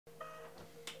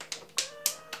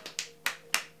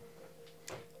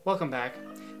Welcome back.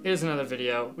 It is another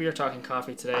video. We are talking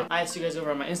coffee today. I asked you guys over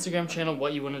on my Instagram channel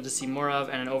what you wanted to see more of,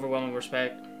 and an overwhelming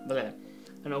response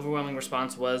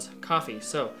was coffee.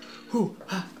 So,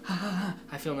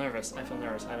 I feel nervous. I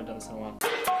haven't done this in a while.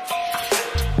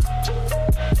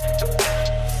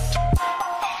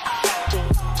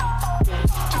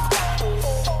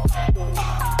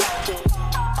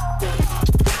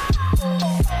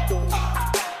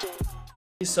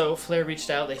 So Flair reached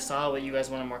out, they saw that you guys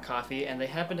wanted more coffee, and they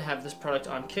happen to have this product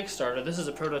on Kickstarter. This is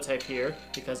a prototype here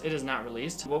because it is not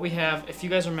released. What we have, if you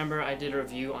guys remember, I did a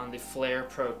review on the Flair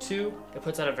Pro 2. It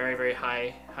puts out a very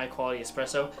high quality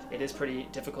espresso. It is pretty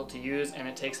difficult to use and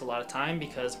it takes a lot of time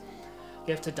because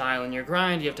you have to dial in your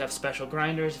grind, you have to have special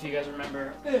grinders, if you guys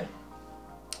remember.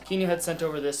 Kenya had sent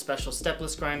over this special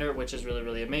stepless grinder, which is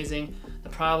really amazing. The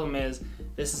problem is,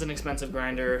 this is an expensive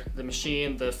grinder. The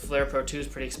machine, the Flair Pro 2, is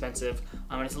pretty expensive,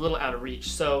 and it's a little out of reach.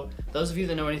 So those of you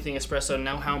that know anything espresso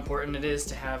know how important it is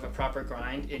to have a proper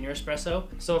grind in your espresso.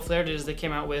 So what Flair did is they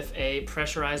came out with a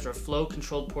pressurized or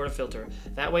flow-controlled portafilter.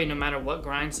 That way, no matter what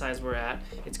grind size we're at,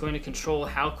 it's going to control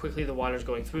how quickly the water is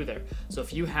going through there. So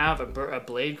if you have a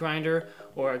blade grinder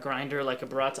or a grinder like a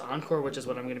Baratza Encore, which is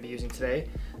what I'm going to be using today,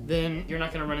 then you're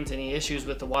not going to run into any issues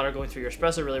with the water going through your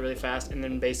espresso really fast and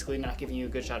then basically not giving you a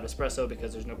good shot of espresso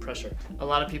because there's no pressure. A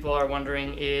lot of people are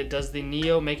wondering, does the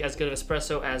Neo make as good of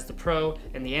espresso as the Pro?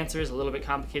 And the answer is a little bit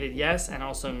complicated, yes, and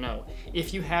also no.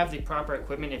 If you have the proper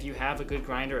equipment, if you have a good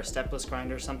grinder, a stepless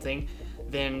grinder or something,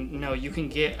 then no, you can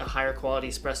get a higher quality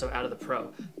espresso out of the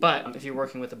Pro. But if you're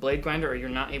working with a blade grinder or you're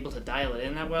not able to dial it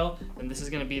in that well, then this is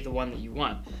going to be the one that you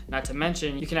want. Not to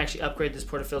mention, you can actually upgrade this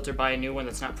portafilter, buy a new one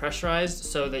that's not pressurized,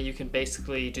 so that you can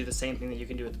basically do the same thing that you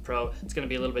can do with the Pro. It's going to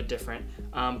be a little bit different,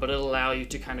 but it'll allow you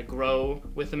to kind of grow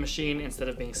with the machine instead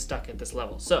of being stuck at this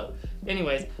level. So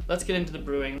anyways, let's get into the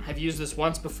brewing. I've used this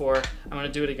once before. I'm going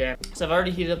to do it again. So I've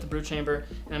already heated up the brew chamber,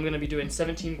 and I'm going to be doing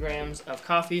 17 grams of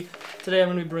coffee. Today I'm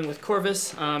going to be brewing with Corvus,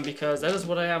 because that is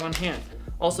what I have on hand.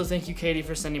 Also, thank you, Katie,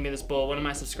 for sending me this bowl. One of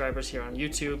my subscribers here on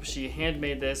YouTube. She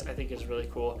handmade this. I think it's really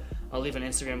cool. I'll leave an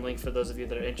Instagram link for those of you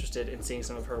that are interested in seeing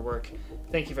some of her work.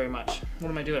 Thank you very much. What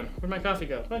am I doing? Where'd my coffee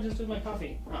go? What did I just do with my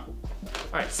coffee? Oh.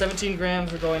 Alright, 17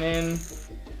 grams, we're going in.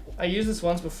 I used this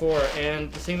once before,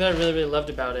 and the thing that I really loved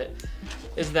about it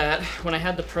is that when I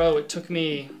had the Pro, it took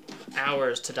me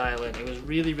hours to dial in. It was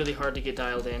really hard to get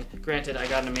dialed in. Granted, I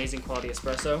got an amazing quality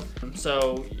espresso,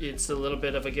 so it's a little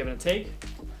bit of a give and a take.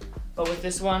 But with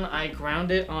this one, I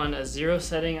ground it on a 0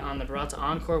 setting on the Baratza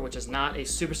Encore, which is not a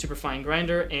super fine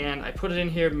grinder, and I put it in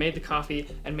here, made the coffee,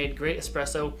 and made great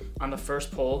espresso on the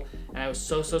first pull, and I was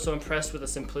so impressed with the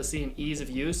simplicity and ease of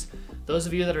use. Those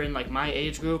of you that are in like my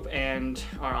age group and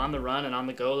are on the run and on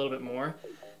the go a little bit more,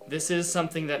 this is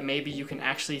something that maybe you can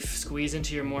actually squeeze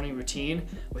into your morning routine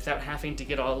without having to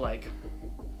get all like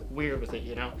weird with it,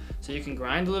 you know? So you can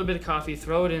grind a little bit of coffee,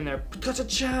 throw it in there,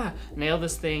 nail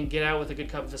this thing, get out with a good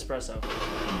cup of espresso.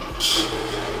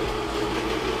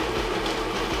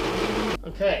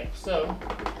 Okay, so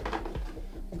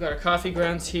we've got our coffee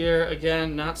grounds here.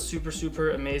 Again, not super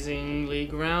amazingly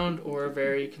ground or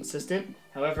very consistent.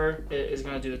 However, it is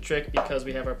going to do the trick because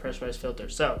we have our pressurized filter.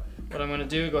 So what I'm going to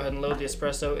do, go ahead and load the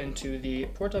espresso into the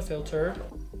portafilter.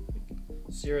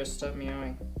 Zero, stop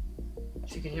meowing.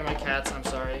 If you can hear my cats, I'm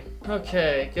sorry.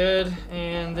 Okay, good.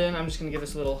 And then I'm just going to give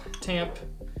this a little tamp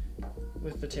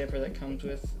with the tamper that comes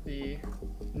with the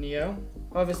Neo.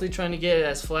 Obviously trying to get it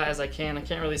as flat as I can. I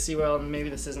can't really see well, and maybe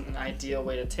this isn't an ideal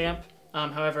way to tamp.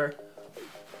 However,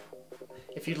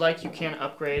 if you'd like, you can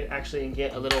upgrade actually and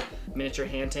get a little miniature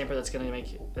hand tamper that's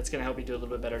gonna help you do a little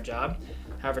bit better job.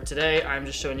 However, today I'm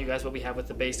just showing you guys what we have with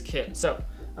the base kit. So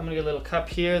I'm gonna get a little cup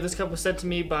here. This cup was sent to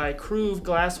me by Groove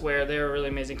Glassware. They're a really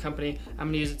amazing company. I'm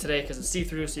gonna use it today because it's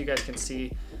see-through, so you guys can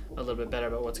see a little bit better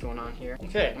about what's going on here.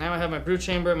 Okay, now I have my brew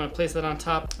chamber. I'm gonna place that on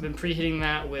top. I've been preheating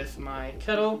that with my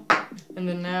kettle. And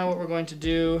then now what we're going to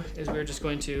do is we're just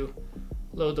going to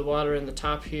load the water in the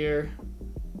top here.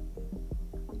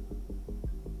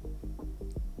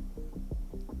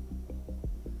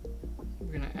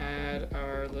 We're gonna add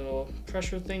our little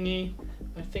pressure thingy,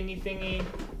 my thingy.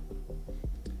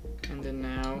 And then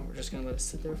now we're just gonna let it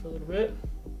sit there for a little bit.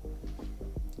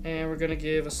 And we're gonna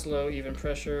give a slow, even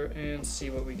pressure and see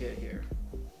what we get here.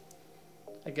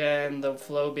 Again, the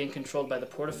flow being controlled by the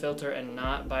portafilter and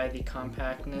not by the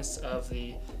compactness of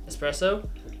the espresso.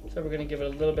 So we're gonna give it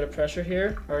a little bit of pressure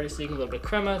here. Already seeing a little bit of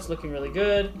crema, it's looking really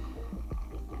good.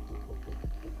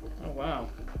 Oh wow.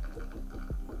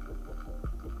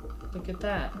 Look at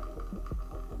that.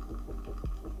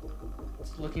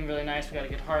 It's looking really nice. We got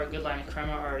a good line of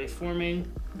crema already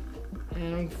forming.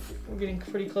 And I'm getting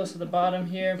pretty close to the bottom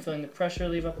here. I'm feeling the pressure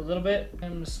leave up a little bit.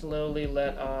 I'm gonna slowly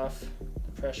let off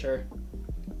the pressure.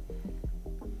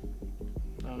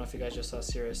 I don't know if you guys just saw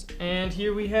Cirrus. And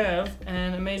here we have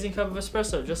an amazing cup of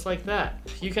espresso, just like that.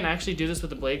 You can actually do this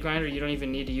with a blade grinder. You don't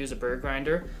even need to use a burr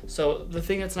grinder. So the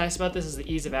thing that's nice about this is the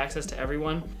ease of access to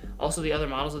everyone. Also, the other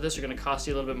models of this are gonna cost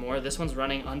you a little bit more. This one's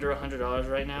running under $100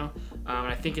 right now. And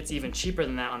I think it's even cheaper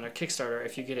than that on their Kickstarter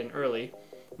if you get in early.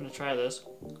 I'm gonna try this.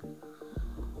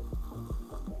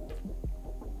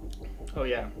 Oh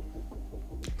yeah,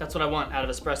 that's what I want out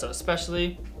of espresso,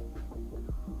 especially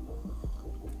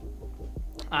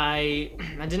I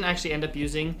didn't actually end up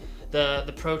using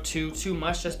the Pro 2 too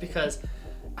much just because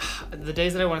the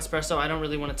days that I want espresso, I don't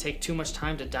really want to take too much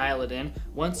time to dial it in.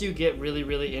 Once you get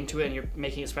really into it and you're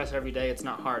making espresso every day, it's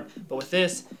not hard. But with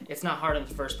this, it's not hard in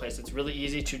the first place. It's really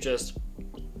easy to just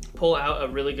pull out a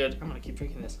really good, I'm gonna keep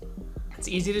drinking this. It's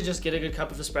easy to just get a good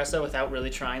cup of espresso without really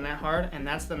trying that hard, and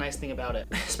that's the nice thing about it.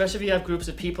 Especially if you have groups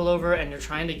of people over and you're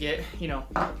trying to get, you're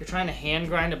trying to hand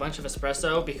grind a bunch of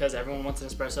espresso because everyone wants an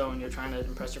espresso and you're trying to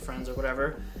impress your friends or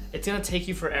whatever. It's gonna take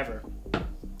you forever,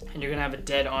 and you're gonna have a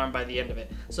dead arm by the end of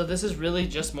it. So this is really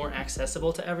just more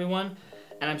accessible to everyone.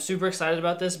 And I'm super excited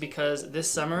about this because this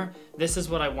summer, this is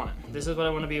what I want. This is what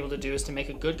I want to be able to do, is to make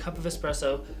a good cup of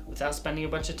espresso without spending a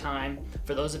bunch of time.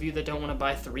 For those of you that don't want to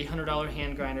buy $300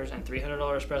 hand grinders and $300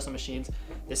 espresso machines,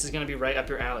 this is going to be right up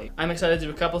your alley. I'm excited to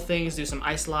do a couple things, do some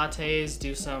iced lattes,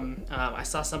 do some, I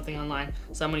saw something online,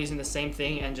 someone using the same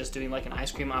thing and just doing like an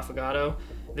ice cream affogato.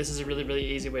 This is a really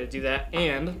easy way to do that.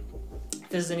 And if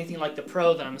this is anything like the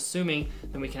Pro, then I'm assuming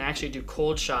then we can actually do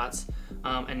cold shots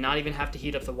and not even have to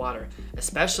heat up the water,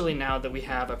 especially now that we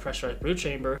have a pressurized brew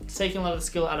chamber. It's taking a lot of the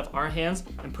skill out of our hands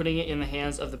and putting it in the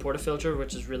hands of the portafilter,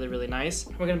 which is really nice.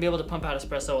 We're gonna be able to pump out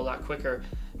espresso a lot quicker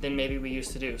than maybe we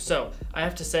used to do. So I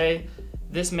have to say,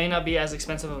 this may not be as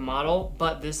expensive of a model,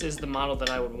 but this is the model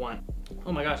that I would want.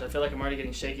 Oh my gosh, I feel like I'm already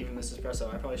getting shaky from this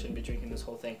espresso. I probably shouldn't be drinking this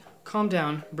whole thing. Calm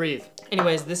down, breathe.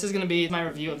 Anyways, this is gonna be my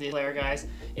review of the Flair, guys.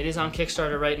 It is on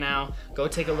Kickstarter right now. Go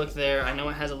take a look there. I know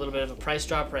it has a little bit of a price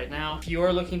drop right now. If you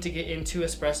are looking to get into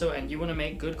espresso and you wanna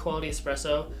make good quality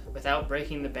espresso without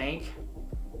breaking the bank,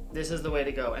 this is the way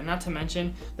to go. And not to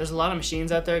mention, there's a lot of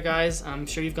machines out there, guys. I'm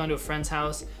sure you've gone to a friend's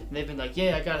house and they've been like,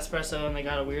 yeah, I got espresso, and they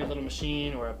got a weird little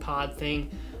machine or a pod thing.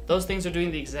 Those things are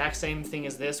doing the exact same thing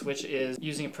as this, which is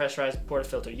using a pressurized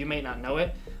portafilter. You may not know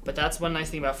it, but that's one nice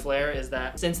thing about Flair, is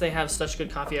that since they have such good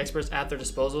coffee experts at their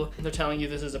disposal, they're telling you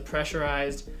this is a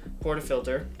pressurized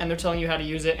portafilter, and they're telling you how to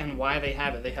use it and why they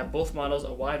have it. They have both models,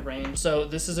 a wide range. So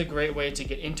this is a great way to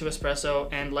get into espresso,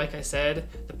 and like I said,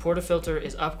 the portafilter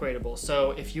is upgradable.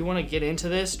 So if you want to get into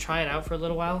this, try it out for a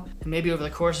little while, and maybe over the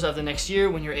course of the next year,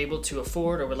 when you're able to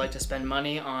afford or would like to spend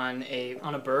money on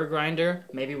a burr grinder,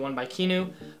 maybe one by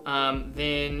Kinu,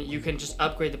 then you can just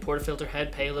upgrade the portafilter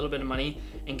head, pay a little bit of money,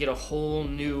 and get a whole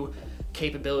new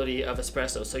capability of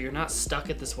espresso. So you're not stuck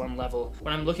at this one level.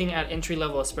 When I'm looking at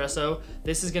entry-level espresso,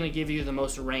 this is going to give you the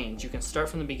most range. You can start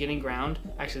from the beginning ground.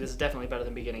 Actually, this is definitely better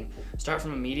than beginning. Start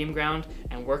from a medium ground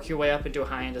and work your way up into a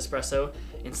high-end espresso,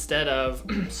 instead of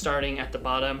starting at the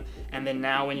bottom, and then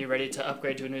now when you're ready to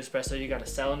upgrade to a new espresso, you got to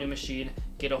sell a new machine,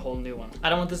 get a whole new one. I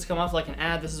don't want this to come off like an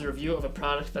ad. This is a review of a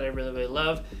product that I really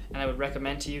love, and I would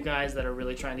recommend to you guys that are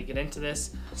really trying to get into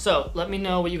this. So let me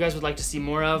know what you guys would like to see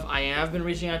more of. I have been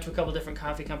reaching out to a couple different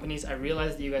coffee companies. I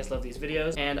realize that you guys love these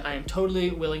videos, and I am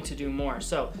totally willing to do more.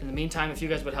 So in the meantime, if you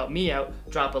guys would help me out,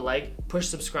 drop a like, push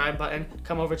subscribe button,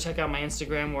 come over, check out my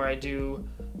Instagram where I do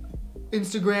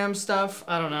Instagram stuff,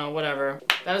 I don't know, whatever.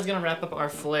 That is gonna wrap up our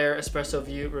Flair espresso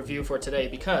review for today,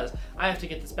 because I have to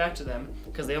get this back to them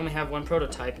because they only have one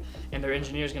prototype and their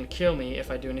engineer is gonna kill me if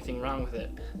I do anything wrong with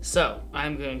it. So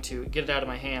I'm going to get it out of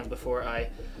my hands before I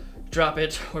drop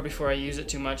it or before I use it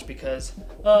too much, because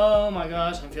oh my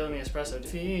gosh, I'm feeling the espresso,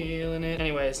 feeling it.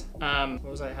 Anyways, how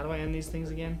do I end these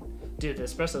things again? Dude, the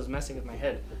espresso is messing with my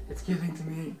head. It's getting to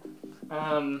me.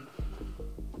 I'm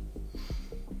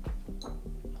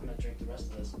gonna drink the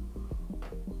rest of this.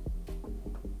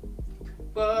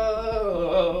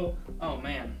 Whoa! Oh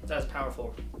man, that's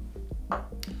powerful.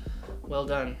 Well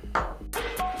done.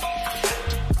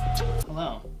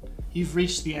 Hello. You've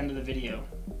reached the end of the video.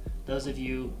 Those of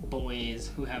you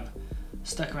boys who have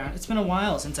stuck around. It's been a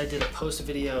while since I did a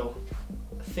post-video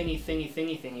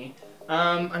thingy.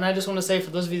 And I just want to say,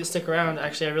 for those of you that stick around,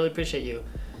 actually I really appreciate you.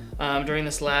 During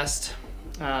this last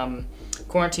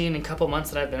quarantine and couple months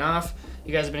that I've been off,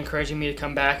 you guys have been encouraging me to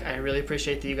come back. I really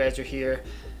appreciate that you guys are here.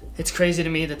 It's crazy to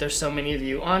me that there's so many of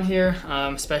you on here,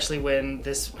 especially when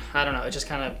this, I don't know, it just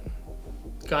kind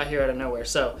of got here out of nowhere.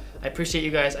 So I appreciate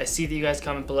you guys. I see that you guys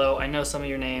comment below. I know some of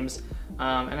your names.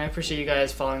 And I appreciate you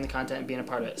guys following the content and being a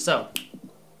part of it. So,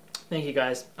 thank you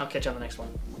guys. I'll catch you on the next one.